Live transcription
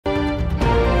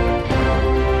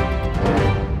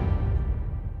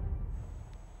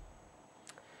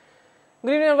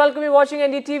Good evening and welcome. You're watching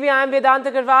NDTV. I am Vedant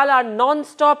Agarwal. Our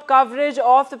non-stop coverage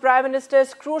of the Prime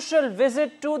Minister's crucial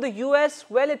visit to the US.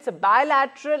 Well, it's a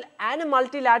bilateral and a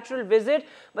multilateral visit,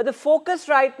 but the focus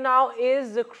right now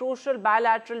is the crucial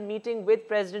bilateral meeting with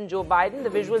President Joe Biden. The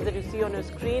visuals that you see on your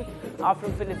screen are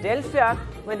from Philadelphia,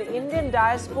 when the Indian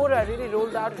diaspora really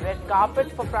rolled out a red carpet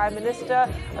for Prime Minister.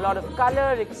 A lot of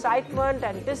color, excitement,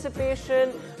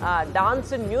 anticipation,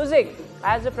 dance and music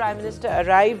as the Prime Minister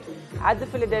arrived at the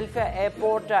Philadelphia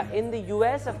airport in the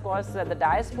US. Of course, the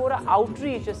diaspora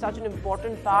outreach is such an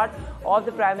important part of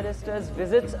the Prime Minister's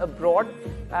visits abroad.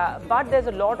 But there's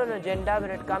a lot on agenda when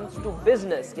it comes to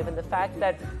business, given the fact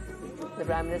that the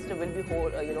Prime Minister will be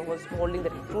holding the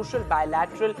crucial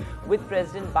bilateral with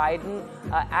President Biden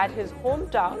at his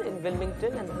hometown in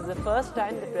Wilmington. And this is the first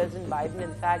time that President Biden,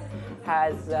 in fact,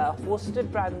 has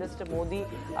hosted Prime Minister Modi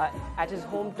at his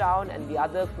hometown, and the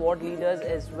other Quad leaders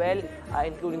as well,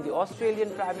 including the Australian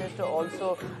Prime Minister,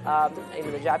 also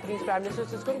the Japanese Prime Minister.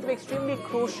 So it's going to be extremely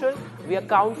crucial. We are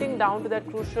counting down to that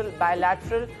crucial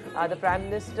bilateral. The Prime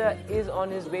Minister is on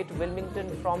his way to Wilmington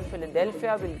from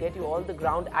Philadelphia. We'll get you all the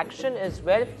ground action as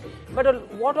well.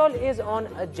 But what all is on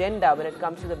agenda when it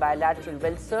comes to the bilateral?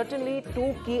 Well, certainly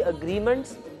two key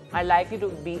agreements are likely to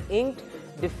be inked.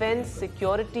 Defense,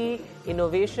 security,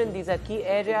 innovation, these are key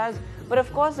areas. But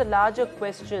of course, the larger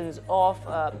questions of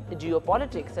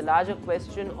geopolitics, the larger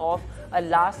question of a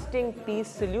lasting peace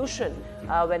solution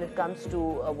when it comes to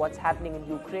what's happening in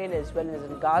Ukraine as well as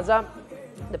in Gaza.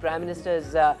 The Prime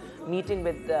Minister's meeting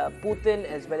with Putin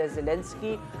as well as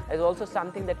Zelensky is also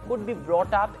something that could be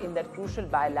brought up in that crucial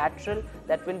bilateral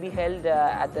that will be held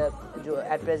at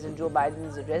President Joe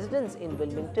Biden's residence in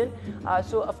Wilmington.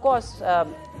 So, of course,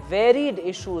 varied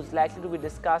issues likely to be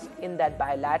discussed in that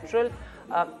bilateral.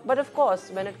 But of course,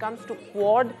 when it comes to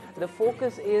Quad, the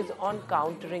focus is on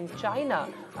countering China,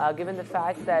 given the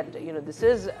fact that this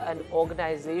is an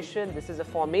organization, this is a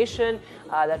formation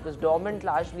that was dormant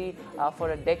largely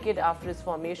for a decade after its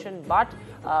formation. But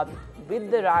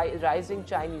with the rising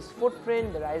Chinese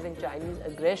footprint, the rising Chinese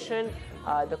aggression,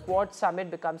 the Quad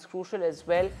summit becomes crucial as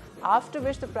well. After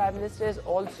which the Prime Minister is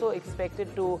also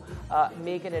expected to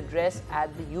make an address at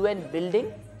the UN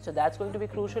building. So that's going to be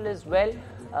crucial as well.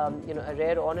 A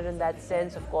rare honor in that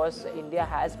sense. Of course, India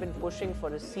has been pushing for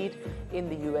a seat in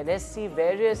the UNSC.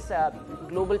 Various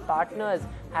global partners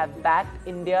have backed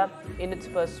India in its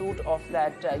pursuit of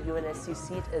that UNSC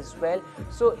seat as well.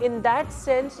 So in that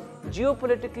sense,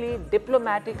 geopolitically,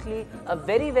 diplomatically, a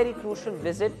very, very crucial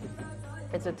visit.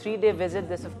 It's a 3-day visit.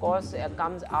 This, of course,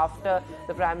 comes after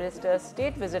the Prime Minister's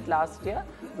state visit last year,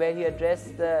 where he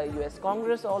addressed the US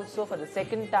Congress also for the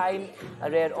second time. A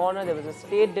rare honor. There was a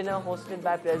state dinner hosted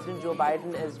by President Joe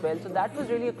Biden as well. So that was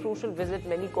really a crucial visit.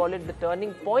 Many call it the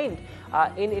turning point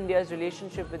in India's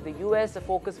relationship with the US. The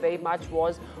focus very much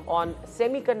was on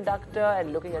semiconductor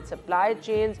and looking at supply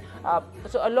chains.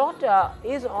 So a lot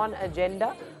is on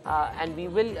agenda. And we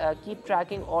will keep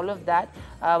tracking all of that.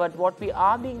 But what we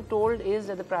are being told is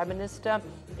that the Prime Minister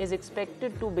is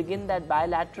expected to begin that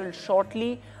bilateral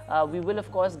shortly. We will,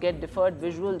 of course, get deferred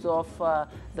visuals of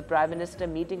the Prime Minister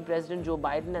meeting President Joe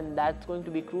Biden, and that's going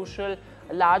to be crucial.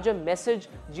 A larger message,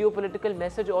 geopolitical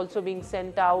message also being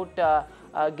sent out,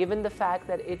 given the fact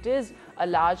that it is a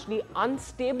largely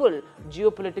unstable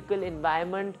geopolitical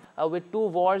environment with two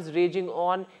wars raging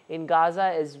on in Gaza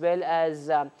as well as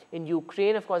in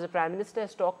Ukraine. Of course, the Prime Minister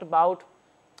has talked about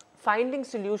finding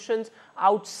solutions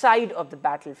outside of the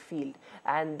battlefield,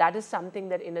 and that is something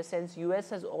that in a sense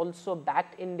US has also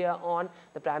backed India on.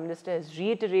 The Prime Minister has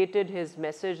reiterated his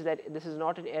message that this is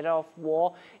not an era of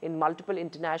war in multiple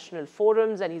international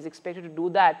forums, and he's expected to do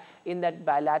that in that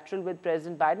bilateral with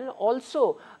President Biden,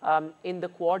 also in the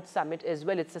Quad summit as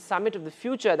well. It's a summit of the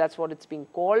future, that's what it's being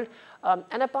called.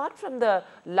 And apart from the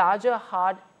larger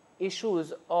hard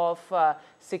issues of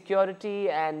security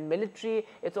and military,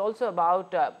 it's also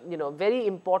about very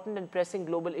important and pressing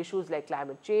global issues like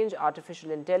climate change, artificial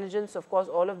intelligence. Of course,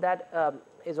 all of that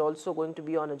is also going to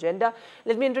be on agenda.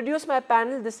 Let me introduce my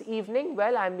panel this evening.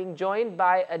 Well, I'm being joined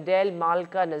by Adele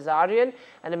Malka Nazarian,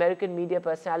 an American media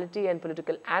personality and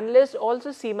political analyst. Also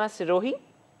Seema Sirohi,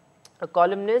 a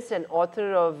columnist and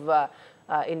author of a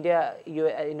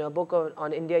book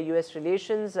on India-US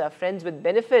relations. Friends with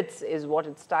Benefits is what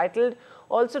it's titled.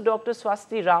 Also, Dr.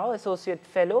 Swasti Rao, Associate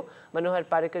Fellow, Manohar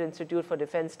Parrikar Institute for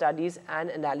Defence Studies and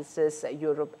Analysis,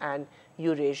 Europe and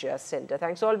Eurasia Center.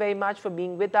 Thanks all very much for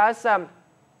being with us.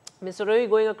 Ms. Sirohi,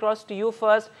 going across to you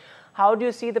first. How do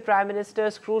you see the Prime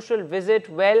Minister's crucial visit?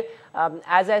 Well,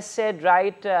 as I said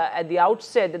right at the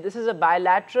outset, that this is a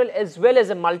bilateral as well as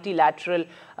a multilateral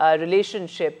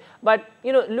relationship. But,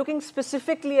 you know, looking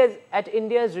specifically at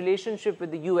India's relationship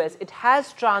with the US, it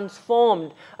has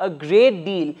transformed a great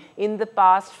deal in the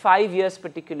past 5 years,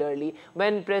 particularly.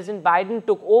 When President Biden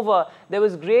took over, there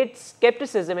was great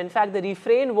skepticism. In fact, the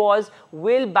refrain was,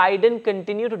 will Biden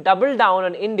continue to double down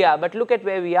on India? But look at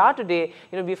where we are today.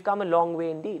 You know, we've come a long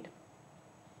way indeed.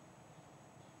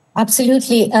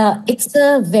 Absolutely. It's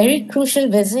a very crucial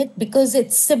visit because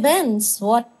it cements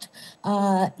what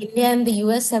India and the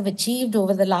US have achieved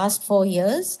over the last 4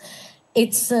 years.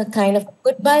 It's a kind of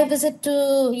goodbye visit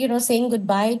to, saying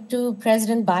goodbye to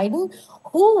President Biden,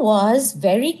 who was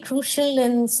very crucial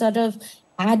in sort of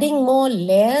adding more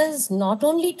layers, not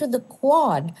only to the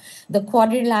Quad, the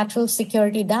quadrilateral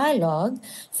security dialogue,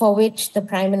 for which the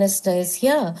Prime Minister is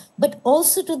here, but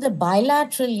also to the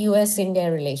bilateral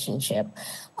US-India relationship.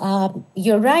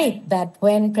 You're right that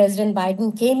when President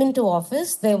Biden came into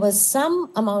office, there was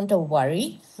some amount of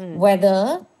worry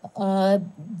whether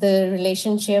the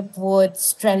relationship would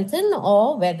strengthen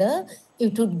or whether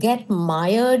it would get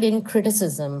mired in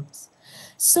criticisms.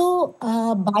 So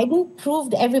Biden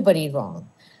proved everybody wrong.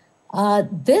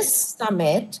 This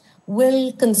summit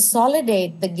will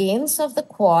consolidate the gains of the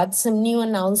Quad. Some new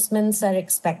announcements are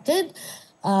expected.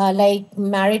 Like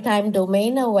maritime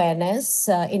domain awareness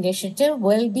initiative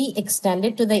will be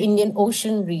extended to the Indian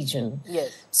Ocean region.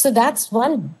 Yes. So that's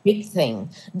one big thing.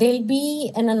 There'll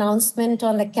be an announcement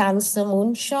on the Cancer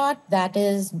moonshot. That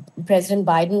is President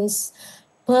Biden's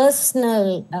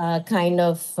personal kind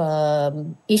of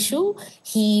issue.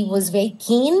 He was very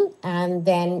keen, and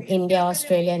then India,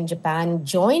 Australia, and Japan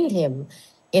joined him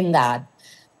in that.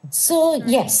 So,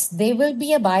 yes, there will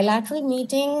be a bilateral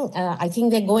meeting. I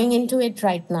think they're going into it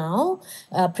right now.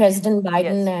 President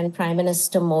Biden and Prime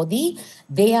Minister Modi,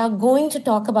 they are going to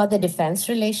talk about the defense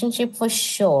relationship for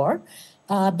sure,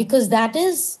 because that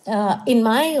is, in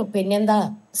my opinion,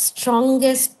 the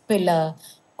strongest pillar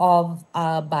of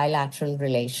bilateral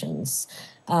relations.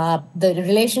 The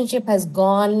relationship has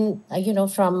gone,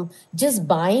 from just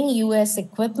buying US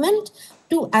equipment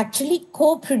to actually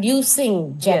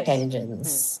co-producing jet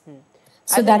engines.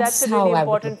 So I think that's a really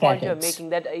important point you're making,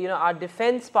 that our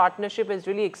defense partnership has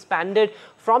really expanded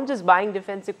from just buying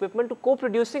defense equipment to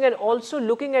co-producing and also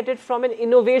looking at it from an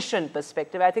innovation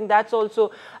perspective. I think that's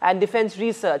also, and defense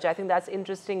research, I think that's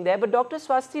interesting there. But Dr.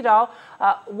 Swasti Rao,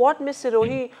 what Ms.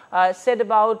 Sirohi said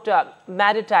about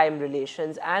maritime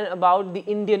relations and about the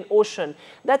Indian Ocean,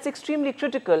 that's extremely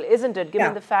critical, isn't it?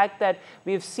 Given the fact that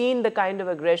we've seen the kind of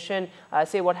aggression,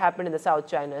 say what happened in the South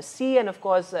China Sea, and of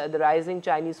course the rising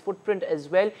Chinese footprint as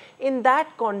well. In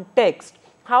that context,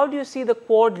 how do you see the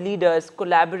Quad leaders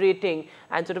collaborating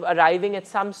and sort of arriving at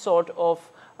some sort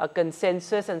of a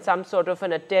consensus and some sort of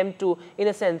an attempt to, in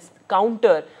a sense,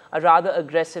 counter a rather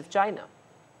aggressive China?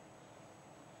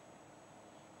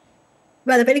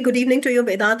 Well, a very good evening to you,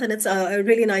 Vedant, and it's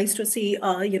really nice to see,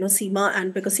 Seema,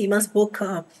 and because Seema's book,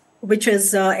 which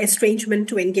is Estrangement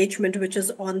to Engagement, which is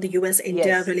on the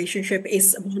US-India relationship,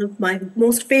 is one of my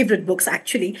most favorite books,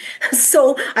 actually.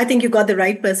 So I think you got the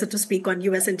right person to speak on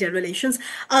US-India relations.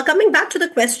 Coming back to the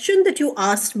question that you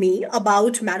asked me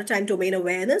about maritime domain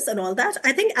awareness and all that,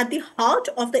 I think at the heart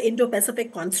of the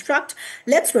Indo-Pacific construct,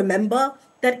 let's remember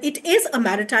that it is a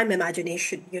maritime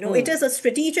imagination. It is a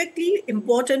strategically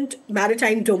important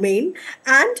maritime domain,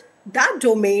 and that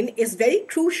domain is very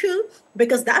crucial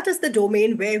because that is the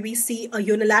domain where we see a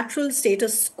unilateral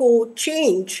status quo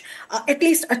change, at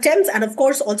least attempts, and of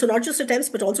course also not just attempts,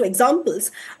 but also examples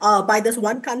by this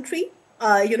one country,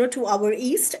 to our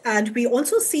east. And we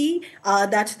also see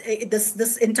that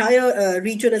this entire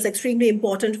region is extremely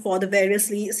important for the various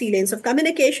sea lanes of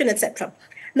communication, etc.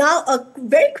 Now,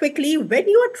 very quickly, when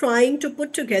you are trying to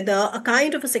put together a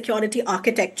kind of a security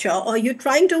architecture, or you're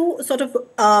trying to sort of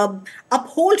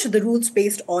uphold the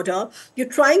rules-based order, you're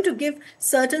trying to give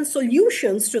certain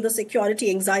solutions to the security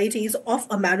anxieties of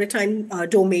a maritime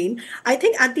domain, I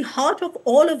think at the heart of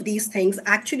all of these things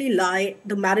actually lie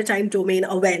the maritime domain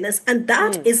awareness. And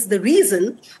that is the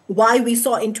reason why we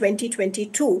saw in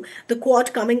 2022 the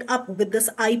Quad coming up with this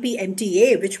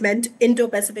IPMTA, which meant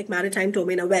Indo-Pacific Maritime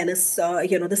Domain Awareness,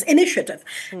 this initiative.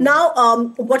 Now,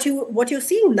 what you're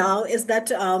seeing now is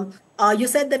that You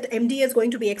said that MDA is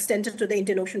going to be extended to the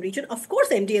Indian Ocean region. Of course,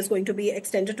 MDA is going to be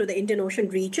extended to the Indian Ocean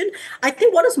region. I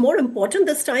think what is more important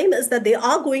this time is that they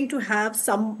are going to have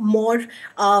some more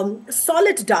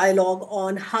solid dialogue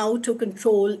on how to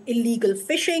control illegal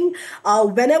fishing.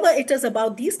 Whenever it is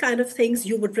about these kind of things,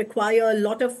 you would require a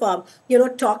lot of,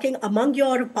 talking among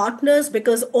your partners,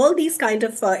 because all these kind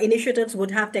of initiatives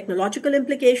would have technological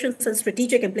implications and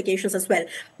strategic implications as well.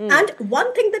 And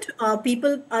one thing that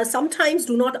people sometimes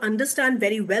do not understand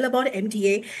very well about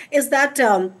MDA is that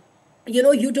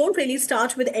you don't really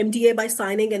start with MDA by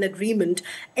signing an agreement.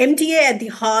 MDA at the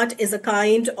heart is a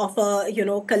kind of a,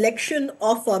 collection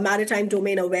of maritime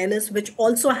domain awareness, which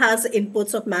also has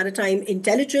inputs of maritime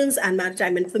intelligence and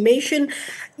maritime information.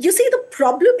 You see, the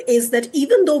problem is that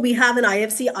even though we have an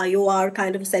IFC IOR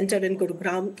kind of center in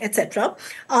Gurugram, etc.,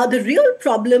 the real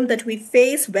problem that we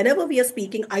face whenever we are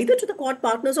speaking either to the Quad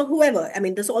partners or whoever, I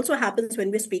mean, this also happens when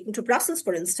we're speaking to Brussels,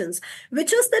 for instance,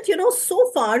 which is that,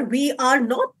 so far we are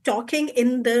not talking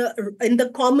in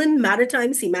the common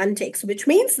maritime semantics, which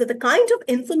means that the kind of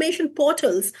information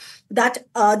portals that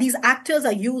these actors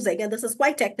are using, and this is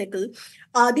quite technical,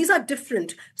 these are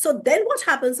different. So then what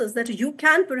happens is that you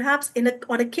can perhaps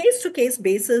on a case-to-case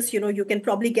basis, you can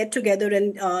probably get together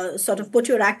and sort of put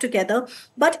your act together,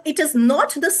 but it is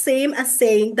not the same as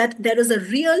saying that there is a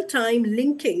real-time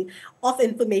linking of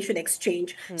information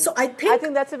exchange. So I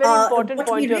think that's a very important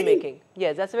point you're making.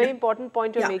 Yes, that's a very important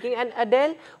point you're making. And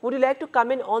Adele, would you like to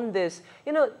come in on this?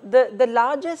 The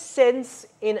largest sense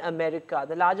in America,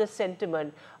 the largest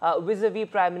sentiment vis-a-vis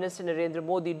Prime Minister Narendra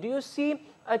Modi, do you see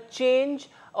a change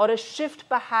or a shift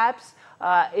perhaps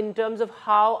in terms of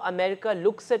how America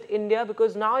looks at India?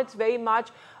 Because now it's very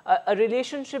much a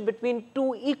relationship between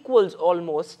two equals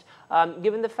almost,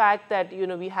 given the fact that,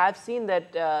 we have seen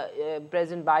that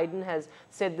President Biden has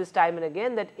said this time and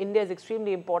again that India is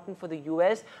extremely important for the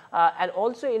US, and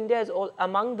also India is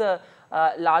among the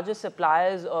largest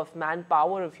suppliers of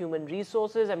manpower, of human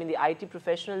resources. I mean, the IT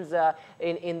professionals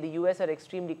in the US are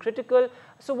extremely critical.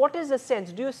 So what is the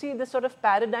sense? Do you see this sort of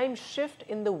paradigm shift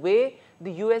in the way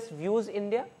the US views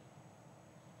India?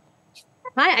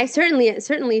 Hi, I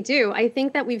certainly do. I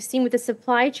think that we've seen with the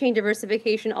supply chain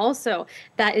diversification also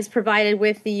that is provided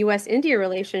with the U.S.-India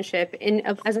relationship,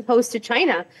 as opposed to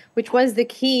China, which was the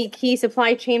key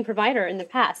supply chain provider in the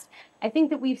past. I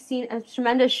think that we've seen a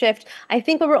tremendous shift. I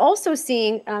think what we're also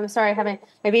seeing, sorry, I have my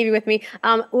baby with me.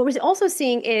 What we're also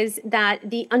seeing is that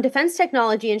on defense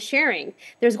technology and sharing,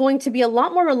 there's going to be a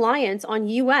lot more reliance on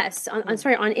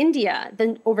on India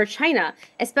than over China,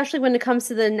 especially when it comes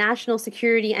to the national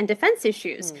security and defense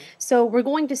issues. So we're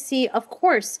going to see, of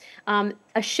course,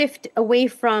 a shift away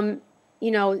from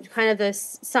kind of the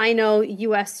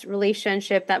Sino-U.S.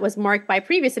 relationship that was marked by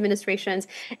previous administrations,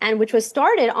 and which was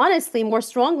started, honestly, more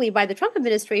strongly by the Trump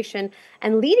administration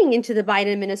and leading into the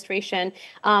Biden administration,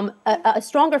 a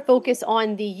stronger focus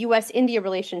on the U.S.-India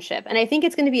relationship. And I think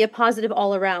it's going to be a positive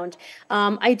all around.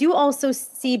 I do also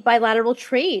see bilateral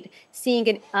trade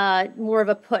seeing more of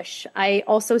a push. I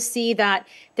also see that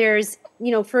there's,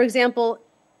 for example,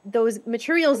 those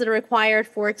materials that are required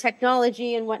for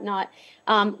technology and whatnot,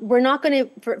 we're not going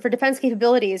to, for defense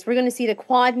capabilities, we're going to see the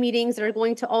Quad meetings that are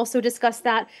going to also discuss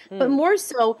that. But more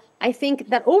so, I think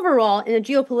that overall, in a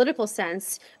geopolitical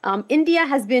sense, India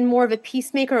has been more of a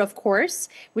peacemaker, of course,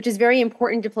 which is very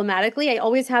important diplomatically. I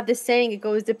always have this saying, it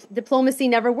goes, diplomacy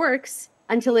never works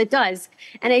until it does.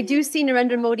 And I do see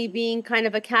Narendra Modi being kind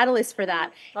of a catalyst for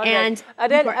that. And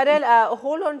Adele,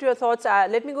 hold on to your thoughts.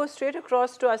 Let me go straight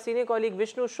across to our senior colleague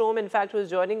Vishnu Shom, in fact, who is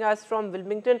joining us from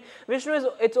Wilmington. Vishnu,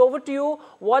 it's over to you.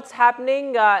 What's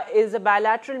happening? Is a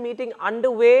bilateral meeting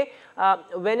underway?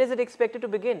 When is it expected to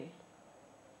begin?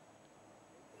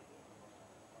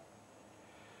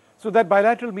 So that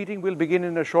bilateral meeting will begin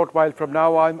in a short while from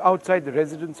now. I'm outside the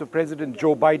residence of President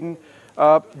Joe Biden.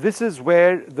 This is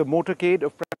where the motorcade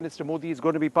of Prime Minister Modi is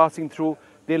going to be passing through.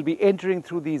 They'll be entering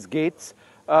through these gates.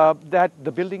 That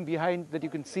the building behind that you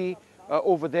can see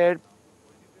over there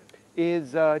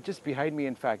is just behind me,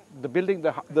 in fact. The building,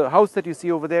 the house that you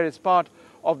see over there is part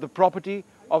of the property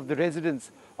of the residence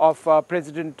of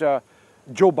President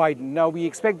Joe Biden. Now, we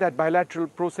expect that bilateral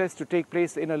process to take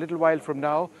place in a little while from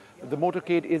now. The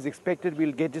motorcade is expected.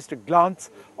 We'll get just a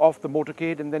glance of the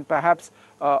motorcade and then perhaps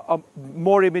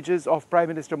more images of Prime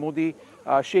Minister Modi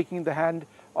shaking the hand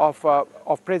of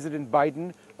President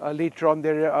Biden. Later on,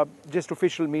 there are just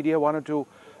official media, one or two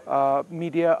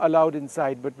media allowed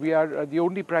inside. But we are the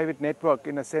only private network,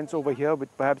 in a sense, over here,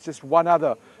 with perhaps just one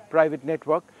other private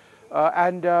network.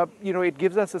 It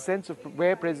gives us a sense of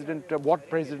what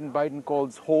President Biden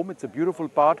calls home. It's a beautiful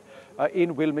part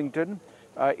in Wilmington.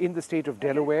 in the state of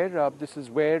Delaware. This is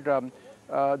where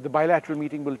the bilateral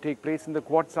meeting will take place, and the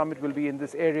Quad Summit will be in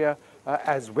this area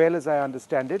as well, as I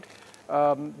understand it.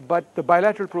 But the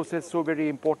bilateral process is so very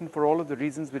important for all of the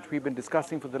reasons which we've been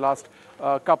discussing for the last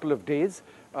couple of days.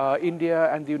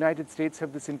 India and the United States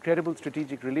have this incredible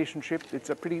strategic relationship. It's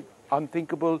a pretty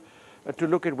unthinkable to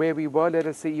look at where we were, let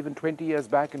us say, even 20 years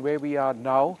back and where we are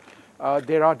now.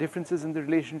 There are differences in the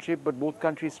relationship, but both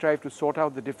countries strive to sort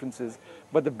out the differences.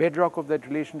 But the bedrock of that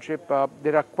relationship,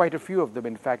 there are quite a few of them,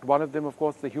 in fact. One of them, of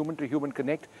course, the human-to-human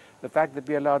connect, the fact that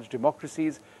we are large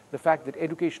democracies, the fact that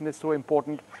education is so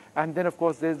important, and then, of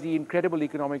course, there's the incredible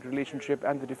economic relationship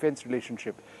and the defense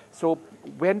relationship. So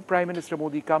when Prime Minister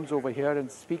Modi comes over here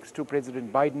and speaks to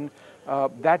President Biden,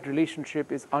 that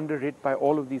relationship is underwritten by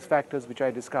all of these factors which I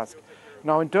discussed.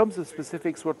 Now, in terms of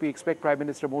specifics, what we expect Prime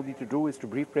Minister Modi to do is to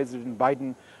brief President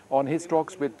Biden on his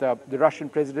talks with the Russian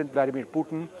President, Vladimir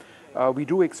Putin. We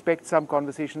do expect some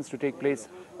conversations to take place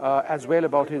as well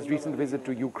about his recent visit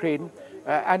to Ukraine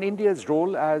and India's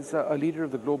role as a leader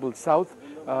of the global south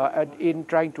in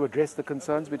trying to address the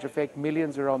concerns which affect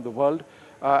millions around the world,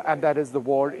 and that is the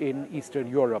war in Eastern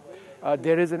Europe.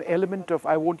 There is an element of,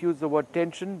 I won't use the word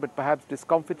tension, but perhaps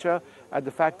discomfiture at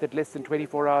the fact that less than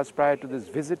 24 hours prior to this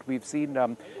visit, we've seen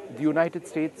the United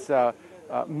States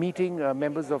meeting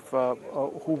members of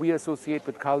who we associate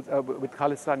with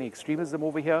Khalistani extremism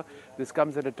over here. This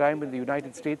comes at a time when the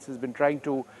United States has been trying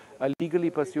to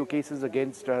legally pursue cases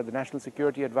against the National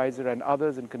Security Advisor and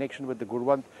others in connection with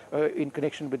the in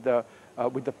connection with the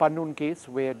Pannun case,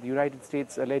 where the United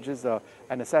States alleges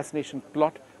an assassination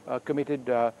plot committed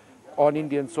on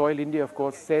Indian soil. India, of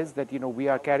course, says that, we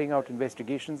are carrying out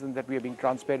investigations and that we are being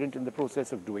transparent in the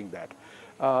process of doing that.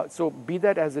 So be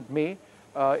that as it may,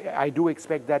 I do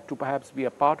expect that to perhaps be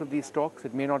a part of these talks.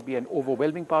 It may not be an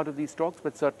overwhelming part of these talks,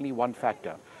 but certainly one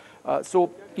factor. So,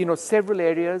 several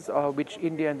areas which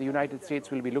India and the United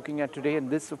States will be looking at today, and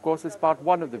this, of course, is part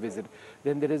one of the visit.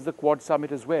 Then there is the Quad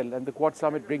Summit as well, and the Quad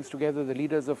Summit brings together the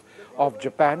leaders of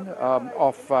Japan,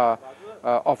 of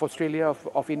Australia,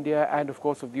 of India, and of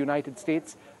course of the United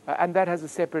States, and that has a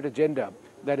separate agenda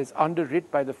that is underwritten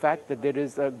by the fact that there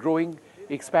is a growing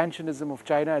expansionism of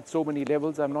China at so many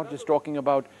levels. I'm not just talking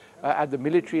about at the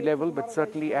military level, but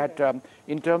certainly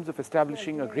in terms of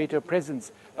establishing a greater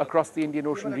presence across the Indian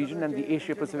Ocean region and the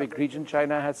Asia-Pacific region.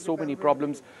 China has so many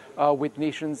problems with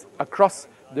nations across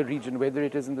the region, whether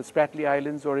it is in the Spratly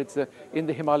Islands or it's in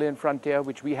the Himalayan frontier,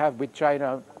 which we have with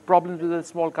China, problems with a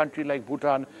small country like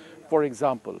Bhutan, for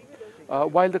example.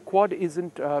 While the Quad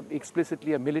isn't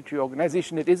explicitly a military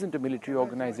organization, it isn't a military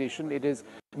organization. It is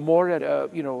more,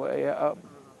 an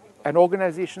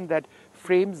organization that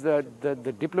frames the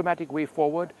diplomatic way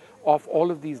forward of all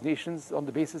of these nations on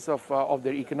the basis of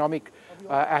their economic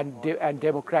and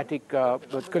democratic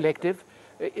collective.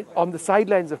 On the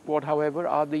sidelines of Quad, however,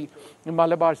 are the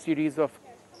Malabar series of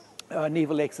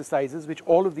naval exercises, which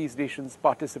all of these nations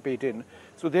participate in.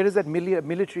 So there is that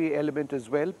military element as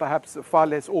well, perhaps far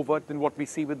less overt than what we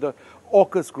see with the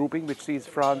AUKUS grouping, which sees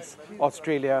France,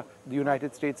 Australia, the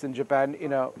United States and Japan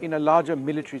in a larger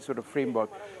military sort of framework.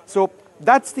 So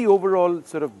that's the overall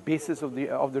sort of basis of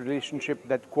the relationship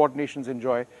that Quad nations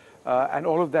enjoy, and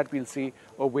all of that we'll see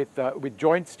with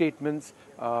joint statements,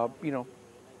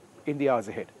 in the hours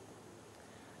ahead.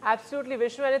 Absolutely,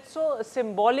 Vishnu, and it's so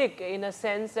symbolic in a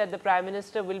sense that the Prime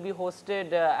Minister will be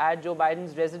hosted at Joe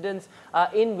Biden's residence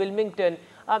in Wilmington.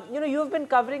 You've been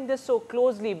covering this so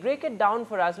closely. Break it down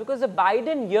for us, because the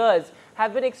Biden years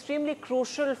have been extremely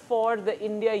crucial for the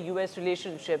India-US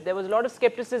relationship. There was a lot of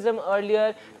skepticism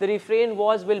earlier. The refrain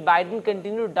was, will Biden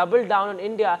continue to double down on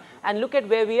India? And look at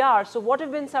where we are. So what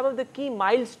have been some of the key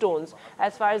milestones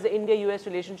as far as the India-US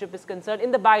relationship is concerned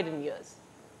in the Biden years?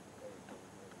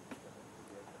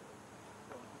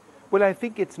 Well, I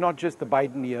think it's not just the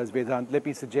Biden years, Vedant. Let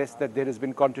me suggest that there has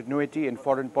been continuity in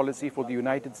foreign policy for the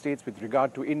United States with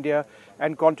regard to India,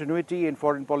 and continuity in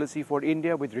foreign policy for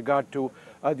India with regard to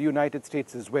the United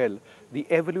States as well. The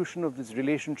evolution of this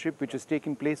relationship, which has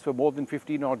taken place for more than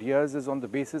 15 odd years, is on the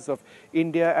basis of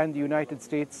India and the United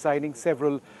States signing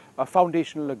several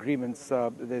foundational agreements.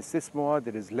 There's SISMOA,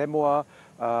 there is LEMOA,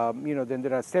 then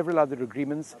there are several other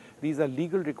agreements. These are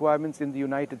legal requirements in the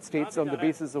United States on the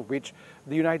basis of which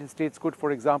the United States could,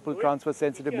 for example, transfer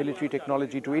sensitive military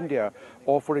technology to India,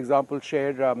 or, for example,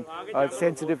 share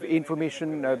sensitive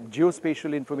information,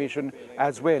 geospatial information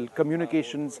as well,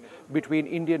 communications between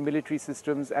Indian military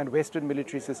systems and Western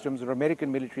military systems or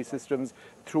American military systems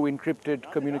through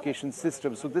encrypted communication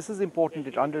systems. So this is important.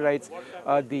 It underwrites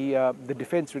the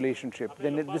defense relationship.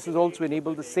 Then this has also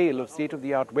enabled the sale of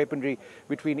state-of-the-art weaponry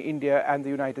between India and the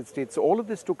United States. So all of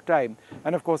this took time.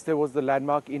 And of course, there was the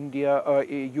landmark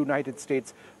India-United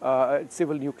States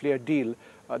civil nuclear deal.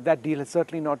 That deal has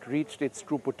certainly not reached its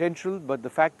true potential, but the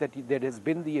fact that there has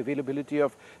been the availability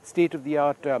of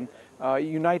state-of-the-art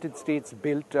United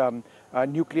States-built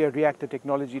nuclear reactor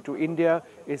technology to India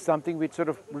is something which sort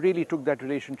of really took that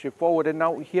relationship forward. And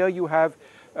now here you have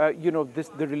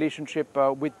the relationship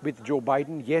with Joe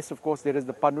Biden. Yes, of course, there is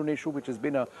the Pandun issue, which has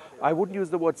been I wouldn't use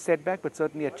the word setback, but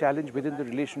certainly a challenge within the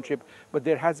relationship. But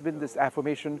there has been this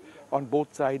affirmation on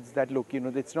both sides that, look,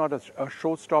 it's not a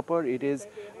showstopper. It is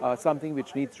something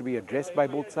which needs to be addressed by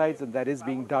both sides, and that is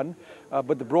being done.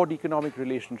 But the broad economic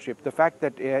relationship, the fact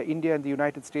that India and the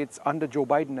United States under Joe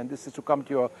Biden, and this is to come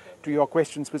to your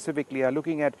question specifically, are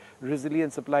looking at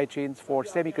resilient supply chains for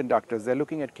semiconductors. They're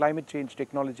looking at climate change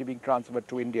technology being transferred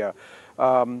to India.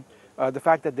 The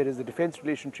fact that there is a defense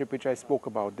relationship, which I spoke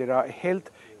about. There are health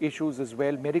issues as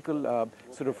well, medical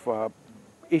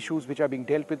issues which are being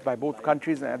dealt with by both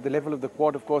countries. At the level of the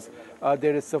Quad, of course,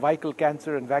 there is cervical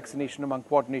cancer and vaccination among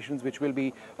Quad nations, which will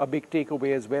be a big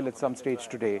takeaway as well at some stage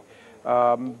today.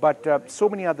 But so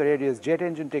many other areas, jet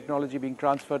engine technology being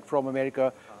transferred from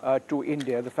America to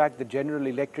India, the fact that General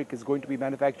Electric is going to be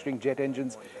manufacturing jet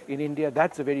engines in India,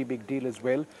 that's a very big deal as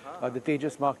well. The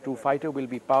Tejas Mark II fighter will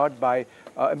be powered by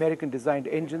American-designed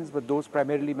engines, but those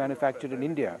primarily manufactured in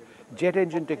India. Jet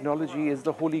engine technology is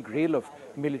the holy grail of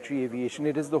military aviation.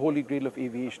 It is the holy grail of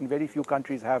aviation. Very few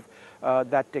countries have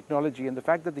that technology, and the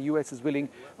fact that the US is willing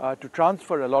to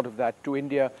transfer a lot of that to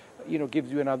India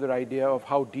gives you another idea of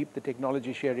how deep the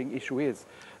technology sharing issue is.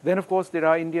 Then, of course, there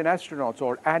are Indian astronauts,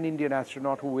 or an Indian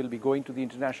astronaut who will be going to the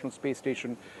International Space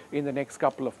Station in the next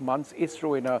couple of months.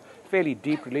 ISRO in a fairly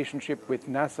deep relationship with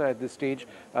NASA at this stage.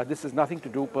 This has nothing to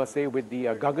do per se with the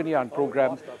Gaganyaan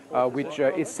program, which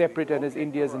is separate and is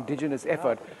India's indigenous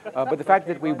effort. But the fact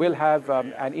that we will have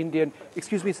an Indian,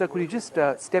 excuse me, sir, could you just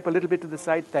step a little bit to the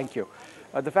side? Thank you.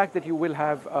 The fact that you will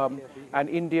have an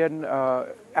Indian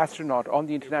astronaut on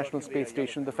the International Space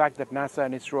Station, the fact that NASA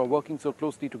and ISRO are working so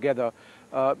closely together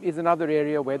is another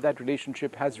area where that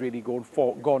relationship has really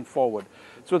gone forward.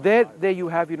 So there you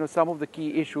have some of the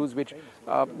key issues which,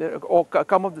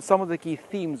 some of the key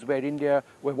themes where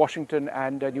Washington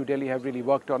and New Delhi have really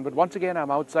worked on. But once again, I'm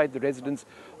outside the residence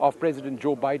of President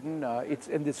Joe Biden. It's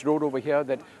in this road over here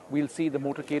that we'll see the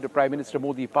motorcade of Prime Minister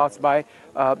Modi pass by.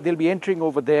 They'll be entering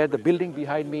over there. The building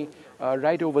behind me,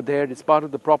 right over there, is part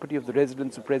of the property of the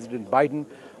residence of President Biden.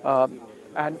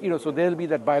 And, so there'll be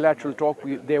that bilateral talk.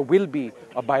 There will be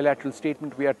a bilateral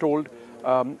statement, we are told.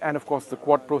 And, of course, the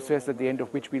Quad process, at the end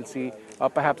of which we'll see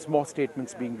perhaps more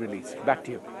statements being released. Back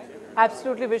to you.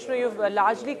 Absolutely, Vishnu. You've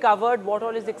largely covered what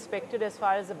all is expected as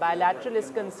far as the bilateral is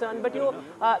concerned. But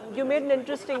you made an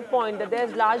interesting point that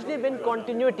there's largely been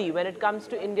continuity when it comes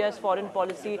to India's foreign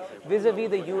policy vis-a-vis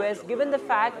the US. Given the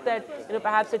fact that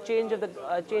perhaps a change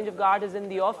of guard is in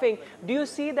the offing, do you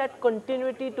see that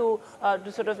continuity to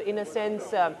sort of, in a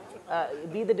sense,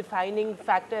 be the defining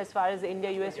factor as far as the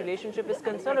India-US relationship is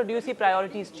concerned, or do you see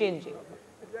priorities changing?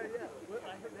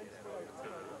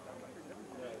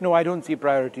 No, I don't see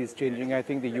priorities changing. I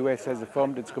think the US has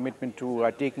affirmed its commitment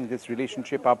to taking this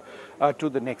relationship up to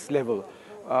the next level.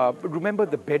 Remember,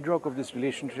 the bedrock of this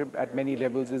relationship at many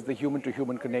levels is the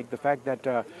human-to-human connect. The fact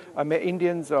that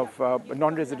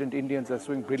non-resident Indians are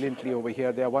doing brilliantly over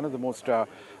here. They are one of the most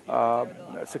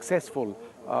successful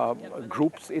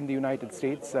groups in the United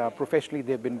States. Professionally,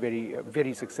 they've been very,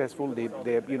 very successful. They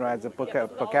as a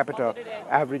per capita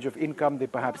average of income, they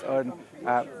perhaps earn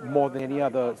more than any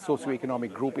other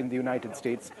socioeconomic group in the United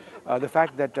States. The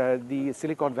fact that the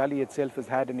Silicon Valley itself has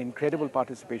had an incredible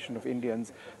participation of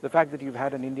Indians. The fact that you've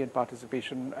had an Indian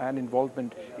participation and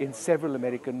involvement in several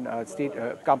American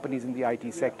companies in the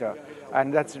IT sector.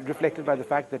 And that's reflected by the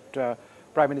fact that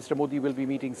Prime Minister Modi will be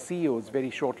meeting CEOs very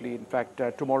shortly. In fact,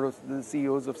 tomorrow, the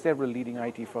CEOs of several leading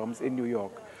IT firms in New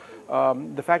York.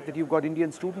 The fact that you've got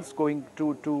Indian students going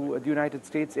to the United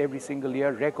States every single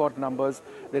year, record numbers.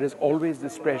 There is always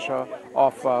this pressure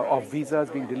of visas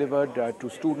being delivered to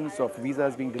students, of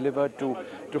visas being delivered to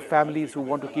families who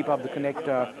want to keep up the connect,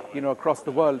 across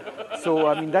the world. So,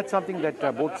 I mean, that's something that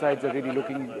both sides are really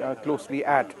looking closely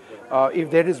at.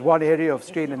 If there is one area of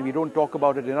strain, and we don't talk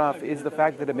about it enough, is the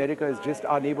fact that America is just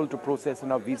unable to process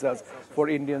enough visas for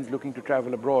Indians looking to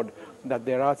travel abroad. That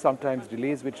there are sometimes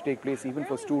delays which take place even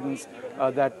for students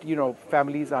reasons that,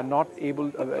 families are not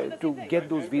able to get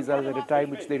those visas at a time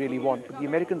which they really want. But the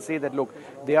Americans say that, look,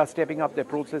 they are stepping up their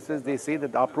processes. They say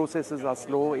that our processes are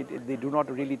slow. They do not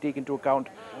really take into account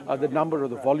the number or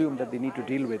the volume that they need to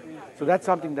deal with. So that's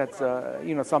something that's,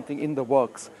 something in the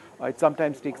works. It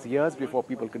sometimes takes years before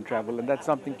people can travel, and that's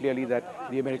something clearly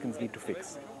that the Americans need to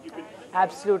fix.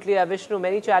 Absolutely, Vishnu.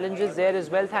 Many challenges there as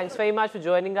well. Thanks very much for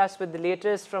joining us with the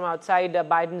latest from outside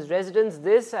Biden's residence.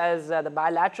 This, as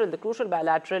the crucial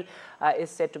bilateral, is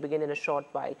set to begin in a short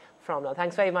while from now.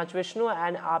 Thanks very much, Vishnu.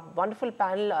 And our wonderful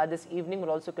panel this evening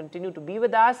will also continue to be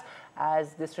with us,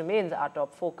 as this remains our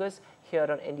top focus here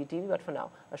on NDTV. But for now,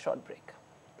 a short break.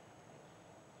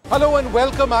 Hello and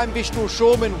welcome. I'm Vishnu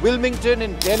Shom in Wilmington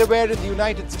in Delaware in the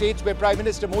United States, where Prime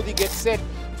Minister Modi gets set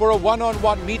for a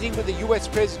one-on-one meeting with the US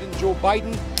President Joe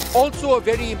Biden. Also a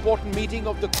very important meeting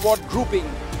of the Quad grouping.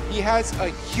 He has a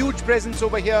huge presence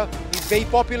over here. He's very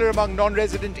popular among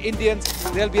non-resident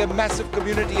Indians. There'll be a massive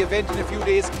community event in a few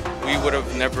days. We would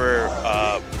have never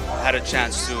had a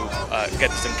chance to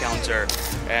get this encounter,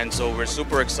 and so we're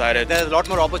super excited. There's a lot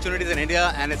more opportunities in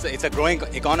India, and it's a growing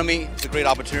economy. It's a great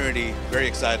opportunity. Very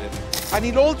excited. And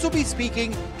he'll also be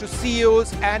speaking to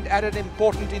CEOs and at an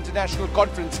important international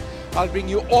conference. I'll bring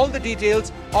you all the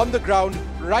details on the ground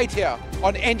right here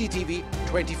on NDTV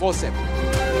 24/7.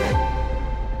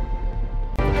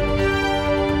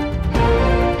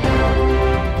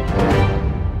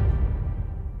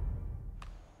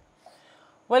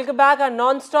 Welcome back. Our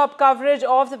non-stop coverage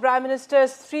of the Prime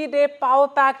Minister's three-day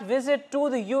power-packed visit to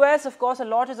the US. Of course, a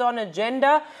lot is on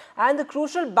agenda, and the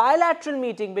crucial bilateral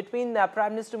meeting between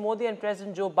Prime Minister Modi and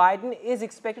President Joe Biden is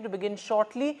expected to begin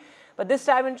shortly. But this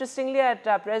time, interestingly, at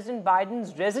President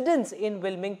Biden's residence in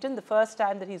Wilmington, the first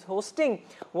time that he's hosting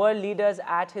world leaders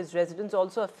at his residence.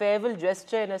 Also a farewell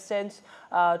gesture, in a sense,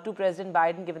 to President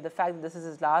Biden, given the fact that this is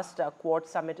his last Quad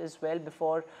summit as well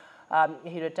before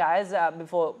he retires,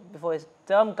 before his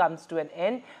term comes to an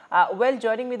end. Well,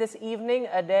 joining me this evening,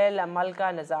 Adele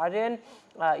Malka Nazarian,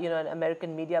 an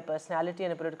American media personality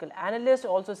and a political analyst.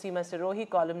 Also, Seema Sirohi,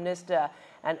 columnist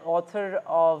and author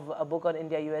of a book on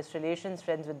India-US relations,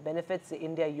 Friends with Benefits, the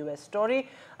India-US story.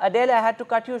 Adele, I had to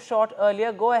cut you short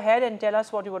earlier. Go ahead and tell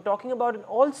us what you were talking about. And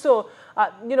also,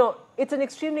 it's an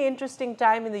extremely interesting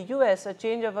time in the US. A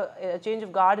change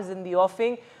of guard is in the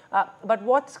offing. But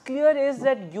what's clear is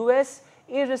that US,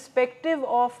 irrespective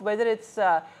of whether it's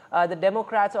the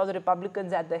Democrats or the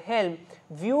Republicans at the helm,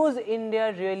 views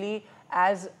India really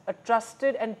as a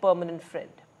trusted and permanent friend.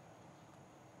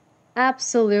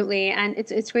 Absolutely. And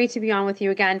it's great to be on with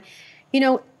you again.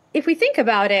 If we think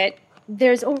about it,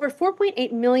 there's over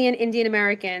 4.8 million Indian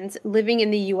Americans living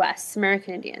in the US,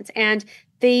 American Indians, and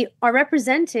they are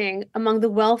representing among the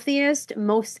wealthiest,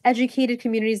 most educated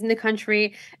communities in the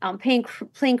country,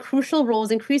 playing crucial roles,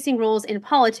 increasing roles in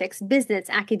politics, business,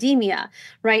 academia,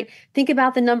 right? Think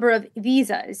about the number of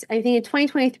visas. I think in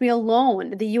 2023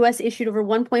 alone, the U.S. issued over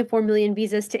 1.4 million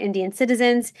visas to Indian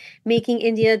citizens, making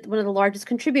India one of the largest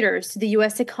contributors to the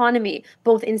U.S. economy,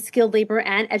 both in skilled labor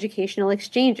and educational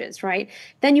exchanges, right?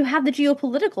 Then you have the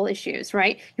geopolitical issues,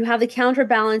 right? You have the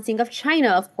counterbalancing of China,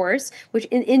 of course, which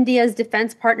in India's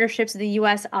defense partnerships with the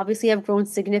U.S. obviously have grown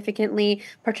significantly,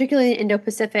 particularly in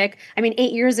Indo-Pacific. I mean,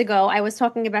 8 years ago, I was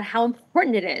talking about how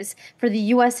important it is for the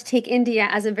U.S. to take India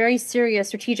as a very serious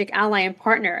strategic ally and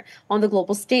partner on the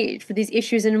global stage for these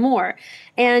issues and more.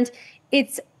 And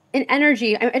it's in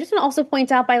energy. I just want to also point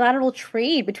out bilateral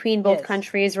trade between both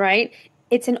countries, right?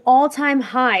 It's an all-time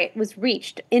high. It was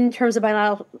reached in terms of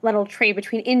bilateral trade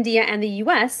between India and the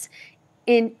U.S.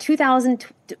 in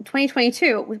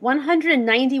 2022 with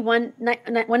 191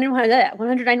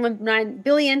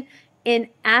 billion in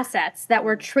assets that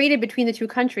were traded between the two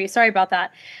countries. Sorry about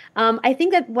that. I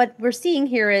think that what we're seeing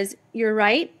here is, you're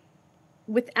right,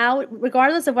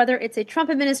 regardless of whether it's a Trump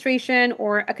administration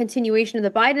or a continuation of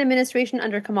the Biden administration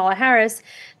under Kamala Harris,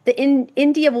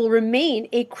 India will remain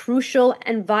a crucial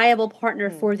and viable partner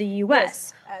for the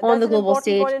U.S. on the global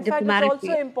stage diplomatically. It's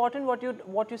also important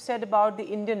what you said about the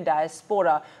Indian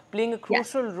diaspora playing a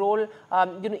crucial role,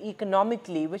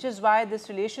 economically, which is why this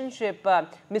relationship,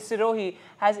 Ms. Sirohi,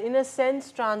 has in a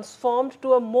sense transformed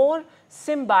to a more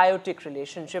symbiotic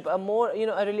relationship, a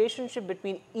relationship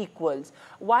between equals.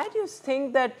 Why do you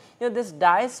think that this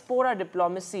diaspora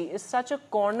diplomacy is such a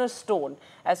cornerstone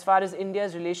as far as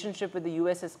India's relationship with the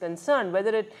US is concerned?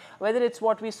 Whether it's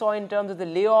what we saw in terms of the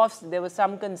layoffs, there were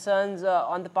some concerns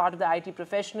on the part of the IT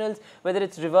professionals, whether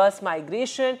it's reverse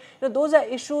migration, those are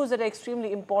issues that are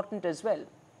extremely important as well.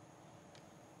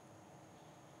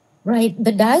 Right.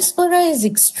 The diaspora is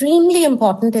extremely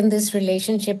important in this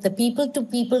relationship. The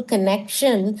people-to-people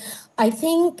connection. I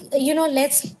think,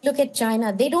 let's look at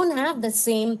China. They don't have the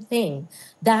same thing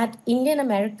that Indian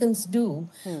Americans do.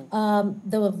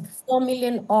 The 4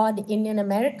 million odd Indian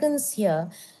Americans here,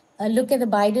 look at the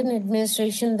Biden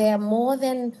administration. There are more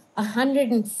than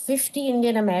 150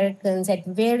 Indian Americans at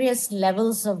various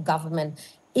levels of government,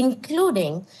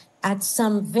 including at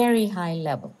some very high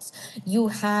levels. You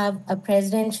have a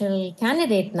presidential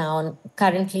candidate now,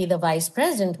 currently the vice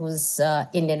president, who's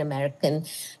Indian American.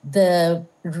 The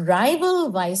rival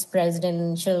vice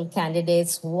presidential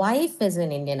candidate's wife is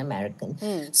an Indian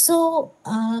American. So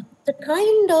the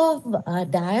kind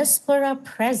of diaspora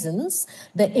presence,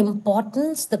 the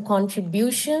importance, the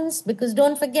contributions, because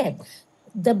don't forget,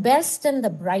 the best and the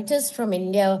brightest from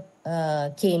India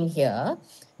came here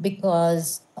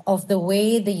because of the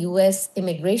way the US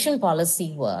immigration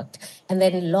policy worked. And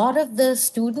then a lot of the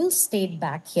students stayed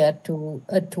back here to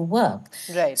work.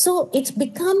 Right. So it's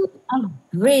become a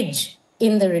bridge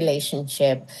in the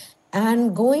relationship.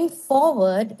 And going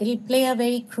forward, it'll play a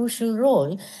very crucial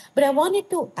role. But I wanted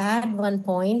to add one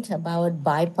point about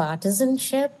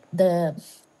bipartisanship.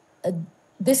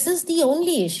 This is the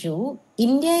only issue.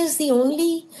 India is the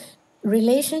only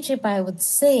relationship, I would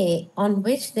say, on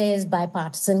which there is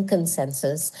bipartisan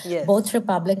consensus. Yes. Both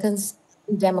Republicans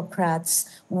and Democrats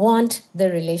want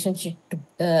the relationship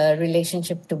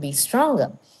to be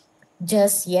stronger.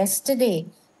 Just yesterday,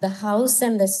 the House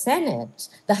and the Senate,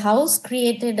 the House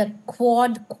created a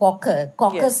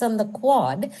caucus on the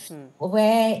Quad,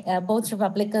 where both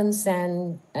Republicans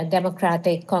and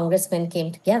Democratic congressmen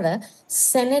came together.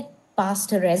 Senate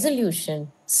passed a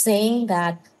resolution saying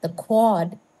that the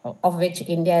Quad, of which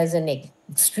India is an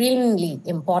extremely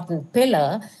important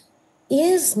pillar,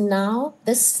 is now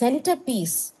the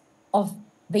centerpiece of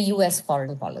the US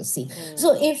foreign policy.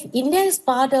 So if India is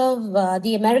part of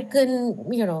the American,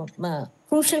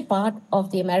 crucial part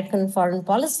of the American foreign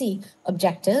policy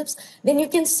objectives, then you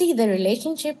can see the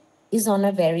relationship is on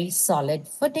a very solid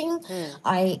footing.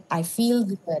 I feel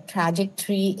the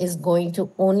trajectory is going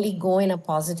to only go in a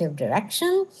positive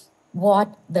direction.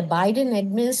 What the Biden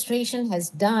administration has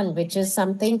done, which is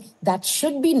something that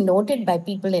should be noted by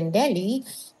people in Delhi,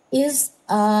 is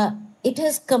it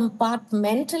has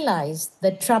compartmentalized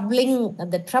the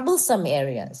troublesome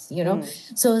areas,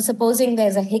 So supposing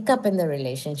there's a hiccup in the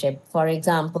relationship, for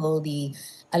example, the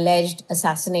alleged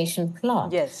assassination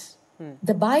plot. Yes.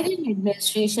 The Biden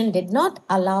administration did not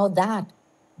allow that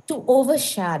to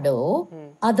overshadow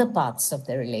other parts of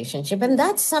the relationship. And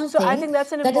that's something So I think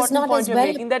that's an important point you're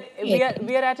making, that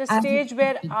we are at a stage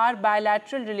where our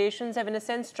bilateral relations have in a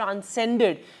sense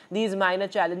transcended these minor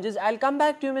challenges. I'll come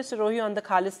back to you, Mr. Rohi, on the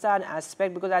Khalistan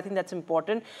aspect, because I think that's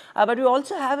important. But we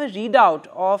also have a readout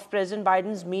of President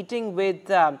Biden's meeting with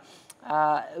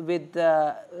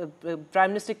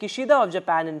Prime Minister Kishida of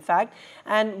Japan, in fact.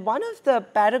 And one of the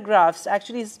paragraphs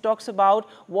actually talks about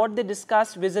what they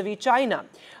discussed vis-a-vis China.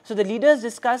 So the leaders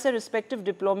discussed their respective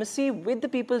diplomacy with the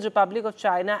People's Republic of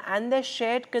China and their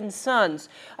shared concerns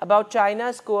about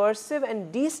China's coercive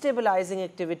and destabilizing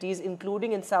activities,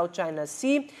 including in South China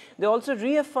Sea. They also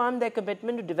reaffirmed their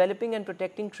commitment to developing and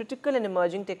protecting critical and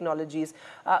emerging technologies.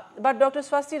 But Dr.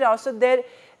 Swasti Rao, so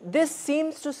this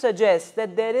seems to suggest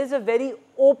that there is a very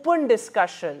open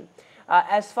discussion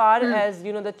as far as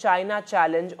the China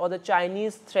challenge or the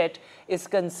Chinese threat is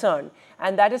concerned,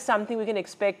 and that is something we can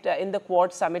expect in the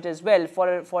Quad Summit as well. For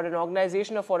an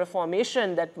organization or for a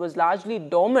formation that was largely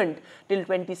dormant till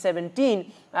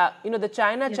 2017, the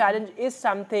China challenge is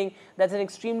something that's an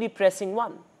extremely pressing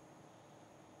one.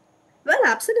 Well,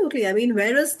 absolutely. I mean,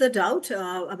 where is the doubt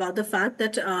about the fact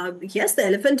that, yes, the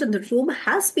elephant in the room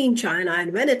has been China.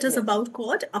 And when it is about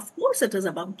Quad, of course it is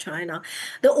about China.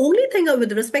 The only thing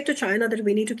with respect to China that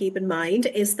we need to keep in mind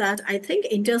is that I think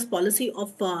India's policy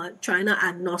of China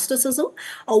agnosticism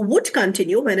would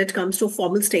continue when it comes to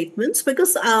formal statements,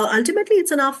 because ultimately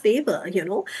it's in our favor,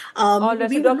 All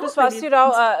right, so Dr. Swasti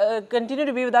Rao, continue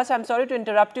to be with us. I'm sorry to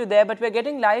interrupt you there, but we're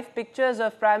getting live pictures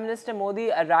of Prime Minister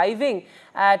Modi arriving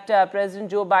at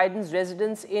President Joe Biden's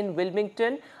residence in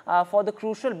Wilmington for the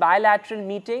crucial bilateral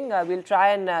meeting. We'll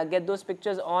try and get those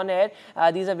pictures on air.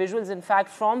 These are visuals, in fact,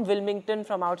 from Wilmington,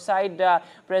 from outside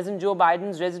President Joe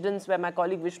Biden's residence, where my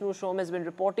colleague Vishnu Shom has been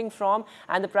reporting from.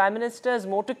 And the Prime Minister's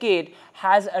motorcade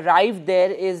has arrived there,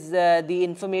 is the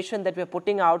information that we're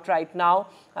putting out right now.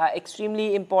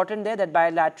 Extremely important there, that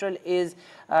bilateral is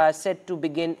set to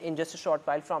begin in just a short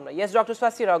while from now. Yes, Dr.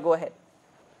 Swasti Rao, go ahead.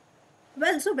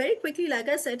 Well, so very quickly, like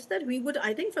I said, that we would,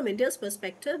 I think from India's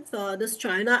perspective, this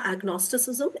China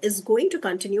agnosticism is going to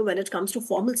continue when it comes to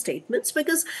formal statements,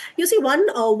 because you see, one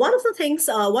of the things,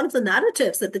 one of the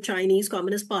narratives that the Chinese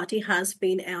Communist Party has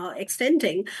been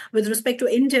extending with respect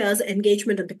to India's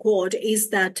engagement in the Quad is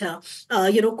that,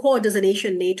 Quad is a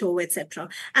nation, NATO, etc.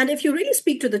 And if you really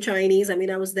speak to the Chinese, I mean,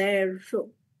 I was there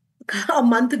a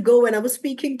month ago when I was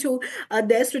speaking to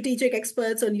their strategic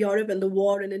experts on Europe and the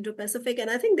war and Indo-Pacific, and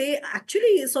I think they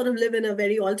actually sort of live in a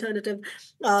very alternative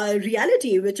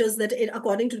reality, which is that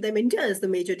according to them, India is the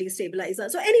major destabilizer.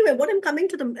 So anyway, what I'm coming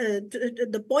to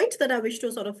the point that I wish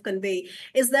to sort of convey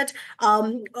is that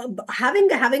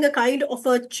having a kind of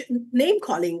a name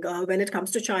calling when it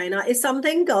comes to China is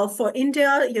something for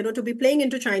India, to be playing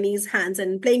into Chinese hands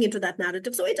and playing into that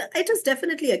narrative. So it is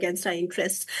definitely against our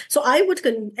interests. So I would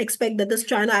expect that this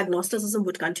China agnosticism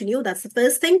would continue. That's the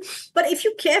first thing. But if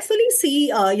you carefully see,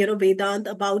 Vedant,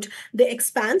 about the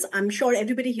expanse, I'm sure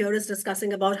everybody here is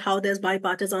discussing about how there's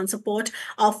bipartisan support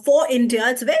for India.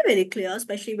 It's very, very clear,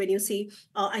 especially when you see,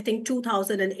 I think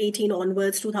 2018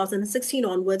 onwards, 2016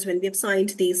 onwards, when we have signed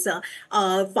these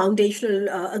foundational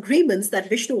agreements that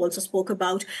Vishnu also spoke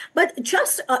about. But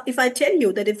just if I tell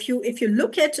you that if you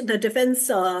look at the defense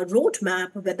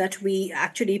roadmap that we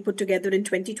actually put together in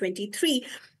 2023,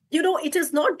 it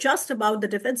is not just about the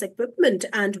defense equipment.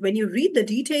 And when you read the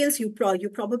details, you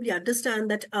probably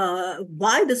understand that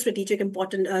why the strategic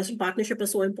partnership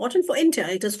is so important for India.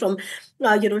 It is from,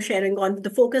 sharing on the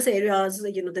focus areas.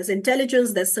 There's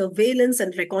intelligence, there's surveillance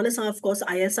and reconnaissance, of course,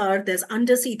 ISR. There's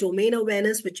undersea domain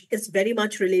awareness, which is very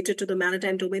much related to the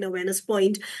maritime domain awareness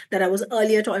point that I was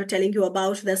earlier telling you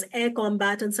about. There's air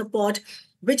combat and support,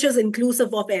 which is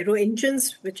inclusive of aero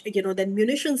engines, which, then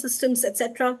munition systems,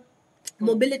 etc.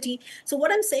 Mobility. So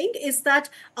what I'm saying is that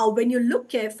when you look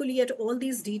carefully at all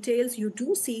these details, you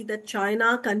do see that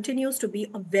China continues to be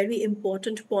a very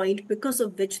important point, because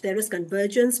of which there is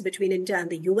convergence between India and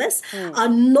the US.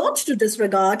 Not to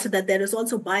disregard that there is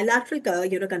also bilateral,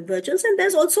 convergence, and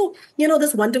there's also,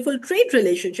 this wonderful trade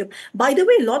relationship. By the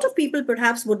way, a lot of people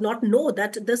perhaps would not know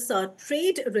that this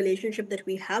trade relationship that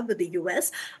we have with the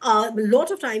US, a lot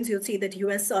of times you'll see that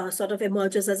US sort of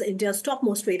emerges as India's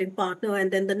topmost trading partner, and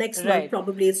then the next month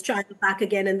probably it's China back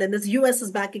again, and then this US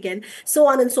is back again, so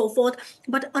on and so forth.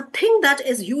 But a thing that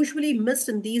is usually missed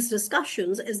in these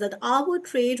discussions is that our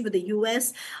trade with the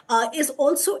US is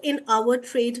also in our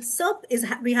trade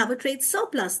we have a trade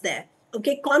surplus there.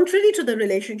 Okay, contrary to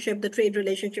the trade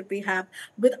relationship we have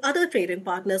with other trading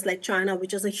partners like China,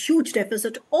 which is a huge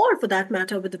deficit, or for that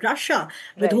matter, with Russia,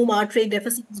 with whom our trade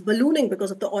deficit is ballooning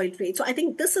because of the oil trade. So I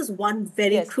think this is one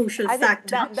very crucial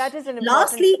factor. That is an important...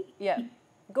 Lastly,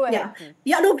 go ahead.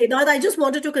 No, Vedant, I just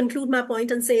wanted to conclude my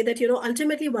point and say that,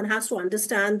 ultimately one has to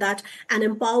understand that an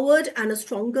empowered and a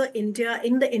stronger India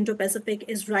in the Indo-Pacific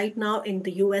is right now in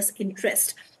the US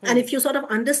interest. And if you sort of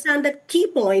understand that key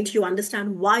point, you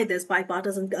understand why there's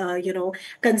bipartisan,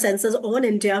 consensus on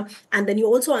India. And then you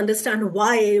also understand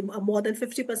why more than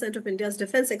 50% of India's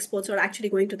defense exports are actually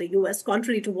going to the US,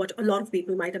 contrary to what a lot of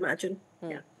people might imagine.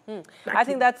 I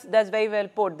think that's very well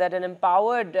put, that an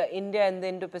empowered India in the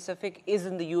Indo-Pacific is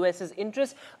in the US's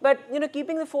interest. But,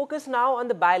 keeping the focus now on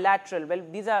the bilateral, well,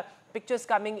 these are pictures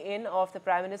coming in of the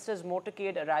Prime Minister's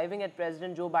motorcade arriving at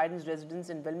President Joe Biden's residence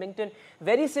in Wilmington.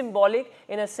 Very symbolic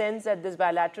in a sense that this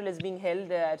bilateral is being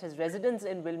held at his residence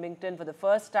in Wilmington for the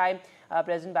first time.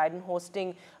 President Biden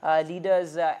hosting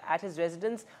leaders at his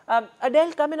residence.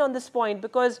 Adele, come in on this point,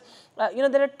 because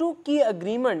there are two key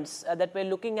agreements that we're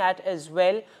looking at as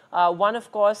well. One, of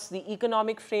course, the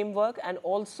economic framework, and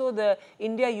also the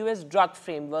India-US drug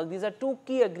framework. These are two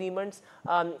key agreements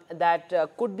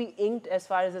that could be inked as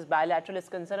far as this bilateral is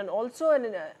concerned, and also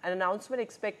an announcement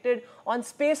expected on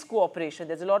space cooperation.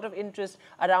 There's a lot of interest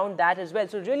around that as well.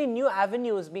 So really new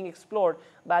avenues being explored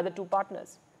by the two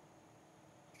partners.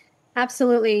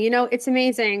 Absolutely. It's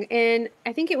amazing. And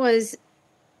I think it was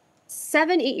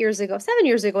 8 years ago,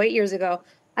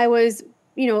 I was,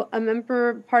 a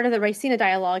member, part of the Raisina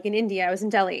dialogue in India. I was in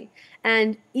Delhi.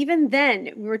 And even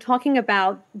then, we were talking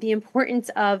about the importance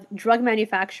of drug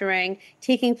manufacturing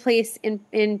taking place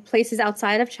in places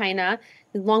outside of China,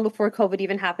 long before COVID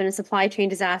even happened and supply chain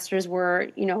disasters were,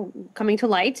 coming to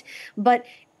light. But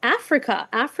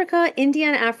Africa, India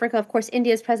and Africa, of course,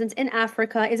 India's presence in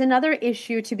Africa is another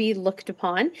issue to be looked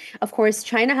upon. Of course,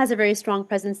 China has a very strong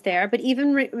presence there, but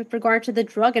even with regard to the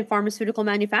drug and pharmaceutical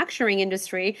manufacturing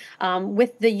industry,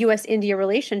 with the U.S.-India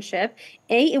relationship,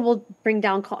 it will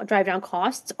drive down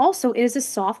costs. Also, it is a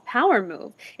soft power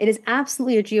move. It is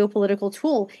absolutely a geopolitical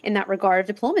tool in that regard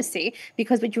of diplomacy,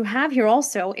 because what you have here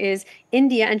also is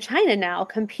India and China now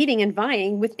competing and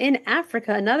vying within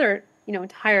Africa, another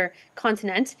entire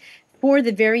continent, for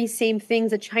the very same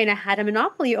things that China had a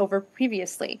monopoly over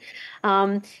previously.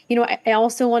 I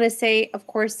also want to say, of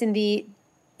course, in the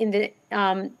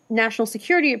national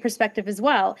security perspective as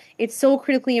well, it's so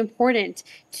critically important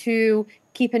to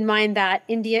keep in mind that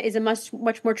India is a much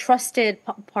more trusted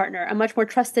partner, a much more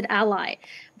trusted ally.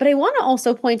 But I want to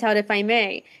also point out, if I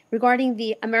may, regarding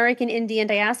the American Indian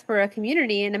diaspora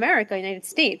community in America, United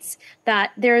States,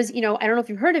 that there's, I don't know if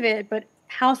you've heard of it, but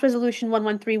House Resolution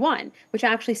 1131, which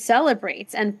actually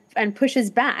celebrates and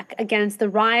pushes back against the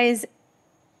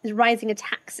rising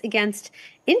attacks against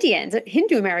Indians,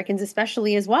 Hindu Americans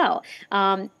especially as well.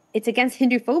 It's against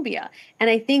Hindu phobia. And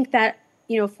I think that,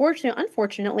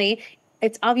 unfortunately,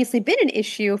 it's obviously been an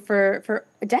issue for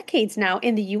decades now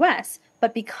in the U.S.,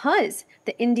 but because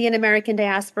the Indian American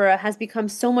diaspora has become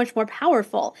so much more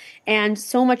powerful and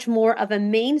so much more of a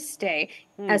mainstay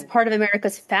as part of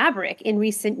America's fabric in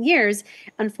recent years,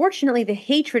 unfortunately, the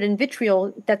hatred and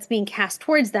vitriol that's being cast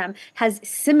towards them has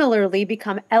similarly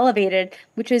become elevated,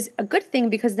 which is a good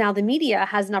thing because now the media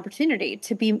has an opportunity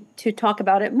to talk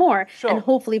about it more and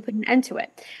hopefully put an end to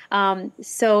it.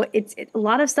 So it's a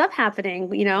lot of stuff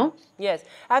happening, Yes,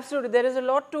 absolutely. There is a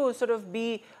lot to sort of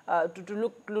be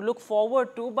to look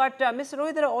forward to. But Mr.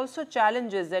 Rohit, there are also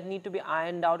challenges that need to be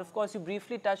ironed out. Of course, you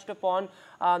briefly touched upon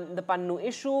the Pannu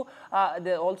issue.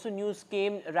 There also news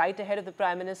came right ahead of the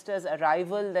Prime Minister's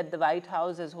arrival that the White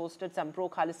House has hosted some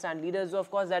pro-Khalistan leaders. So,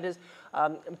 of course, that is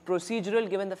procedural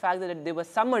given the fact that they were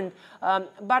summoned.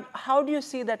 But how do you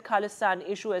see that Khalistan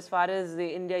issue as far as the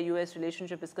India-US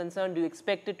relationship is concerned? Do you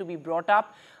expect it to be brought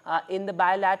up in the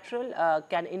bilateral?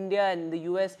 Can India and the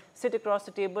US sit across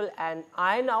the table and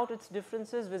iron out its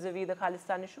differences vis-a-vis the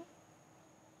Khalistan issue?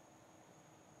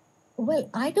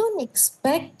 Well, I don't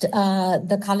expect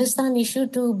the Khalistan issue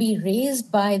to be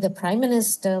raised by the Prime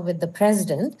Minister with the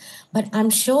President, but I'm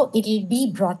sure it'll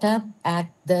be brought up at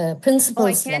the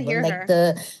principals level, like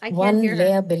the one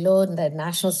layer below the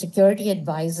National Security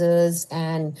Advisors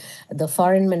and the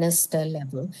Foreign Minister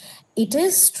level. It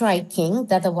is striking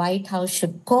that the White House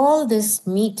should call this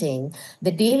meeting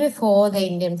the day before the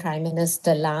Indian Prime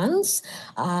Minister lands.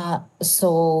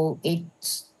 So it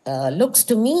looks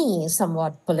to me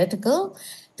somewhat political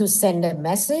to send a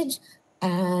message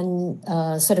and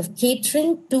sort of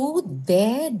catering to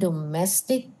their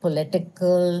domestic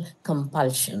political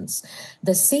compulsions.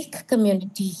 The Sikh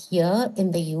community here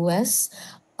in the US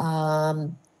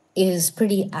is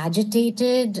pretty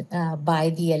agitated by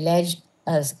the alleged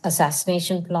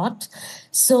assassination plot.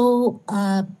 So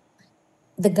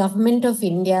the government of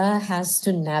India has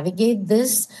to navigate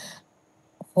this.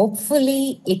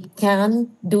 Hopefully, it can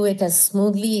do it as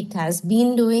smoothly it has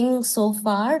been doing so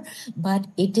far, but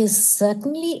it is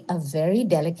certainly a very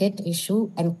delicate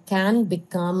issue and can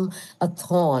become a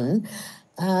thorn.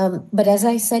 But as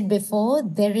I said before,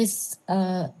 there is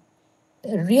a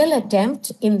real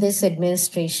attempt in this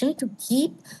administration to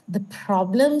keep the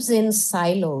problems in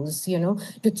silos,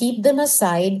 to keep them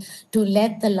aside, to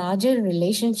let the larger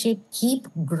relationship keep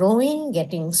growing,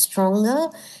 getting stronger,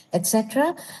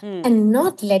 etc., and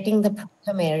not letting the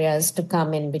problem areas to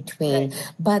come in between.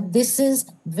 Right. But this is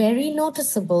very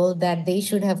noticeable that they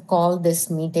should have called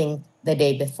this meeting the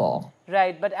day before.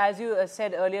 Right, but as you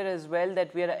said earlier as well,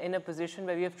 that we are in a position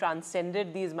where we have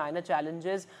transcended these minor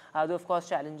challenges, though of course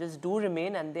challenges do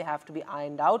remain and they have to be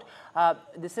ironed out.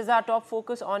 This is our top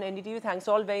focus on NDTV. Thanks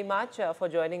all very much for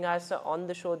joining us on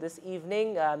the show this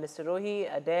evening. Mr.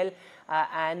 Rohi, Adele,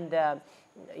 and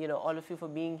all of you for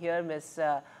being here, Ms.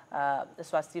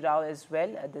 Swasti Rao as well.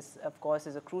 This, of course,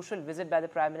 is a crucial visit by the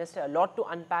Prime Minister. A lot to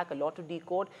unpack, a lot to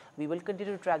decode. We will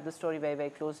continue to track the story very, very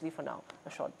closely. For now, a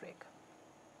short break.